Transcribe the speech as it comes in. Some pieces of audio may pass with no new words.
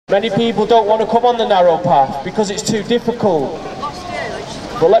Many people don't want to come on the narrow path because it's too difficult.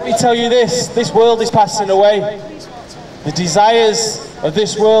 But let me tell you this world is passing away. The desires of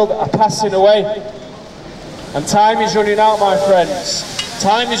this world are passing away. And time is running out, my friends.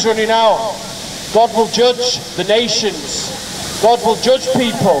 Time is running out. God will judge the nations. God will judge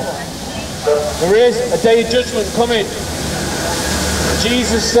people. There is a day of judgment coming.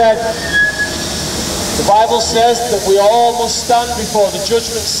 Jesus said, the Bible says that we all must stand before the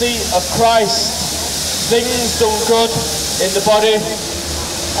judgment seat of Christ. Things done good in the body,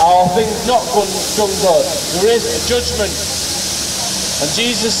 or things not done good. There is a judgment. And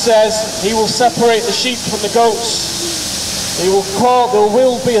Jesus says he will separate the sheep from the goats. He will call, there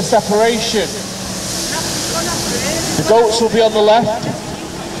will be a separation. The goats will be on the left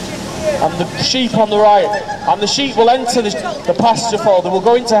and the sheep on the right. And the sheep will enter the pasture fold. They will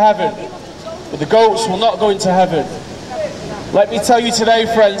go into heaven. But the goats will not go into heaven. Let me tell you today,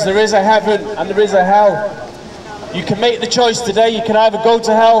 friends, there is a heaven and there is a hell. You can make the choice today. You can either go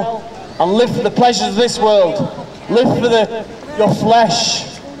to hell and live for the pleasures of this world, live for your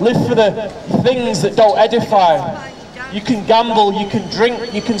flesh, live for the things that don't edify. You can gamble, you can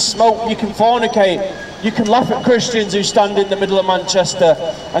drink, you can smoke, you can fornicate, you can laugh at Christians who stand in the middle of Manchester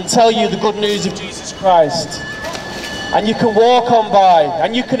and tell you the good news of Jesus Christ. And you can walk on by,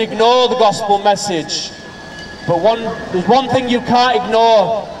 and you can ignore the gospel message. But there's one thing you can't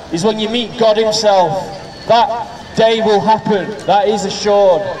ignore, is when you meet God himself. That day will happen. That is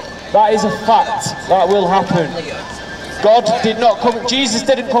assured. That is a fact. That will happen. God did not come, Jesus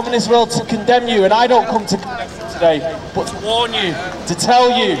didn't come in this world to condemn you, and I don't come to condemn you today, but to warn you, to tell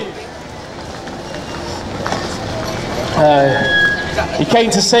you. He came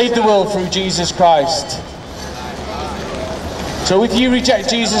to save the world through Jesus Christ. So if you reject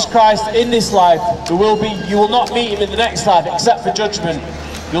Jesus Christ in this life, you will not meet him in the next life except for judgment.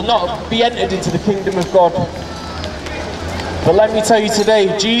 You'll not be entered into the kingdom of God. But let me tell you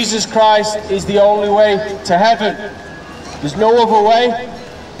today, Jesus Christ is the only way to heaven. There's no other way.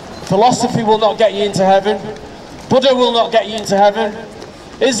 Philosophy will not get you into heaven. Buddha will not get you into heaven.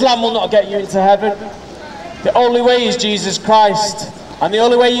 Islam will not get you into heaven. The only way is Jesus Christ. And the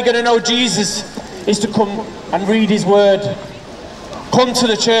only way you're going to know Jesus is to come and read his word. Come to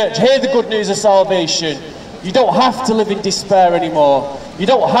the church, hear the good news of salvation. You don't have to live in despair anymore. You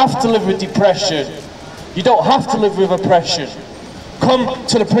don't have to live with depression. You don't have to live with oppression. Come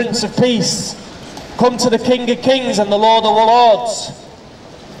to the Prince of Peace. Come to the King of Kings and the Lord of Lords.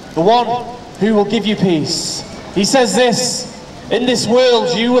 The one who will give you peace. He says this, in this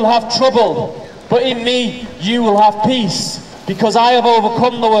world you will have trouble, but in me you will have peace, because I have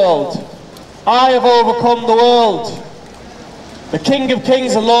overcome the world. I have overcome the world. The King of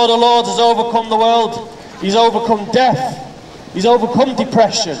Kings and Lord of Lords has overcome the world. He's overcome death. He's overcome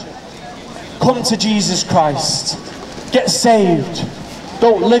depression. Come to Jesus Christ. Get saved.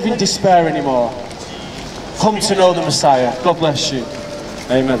 Don't live in despair anymore. Come to know the Messiah. God bless you.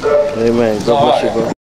 Amen. Amen. God bless you, bro.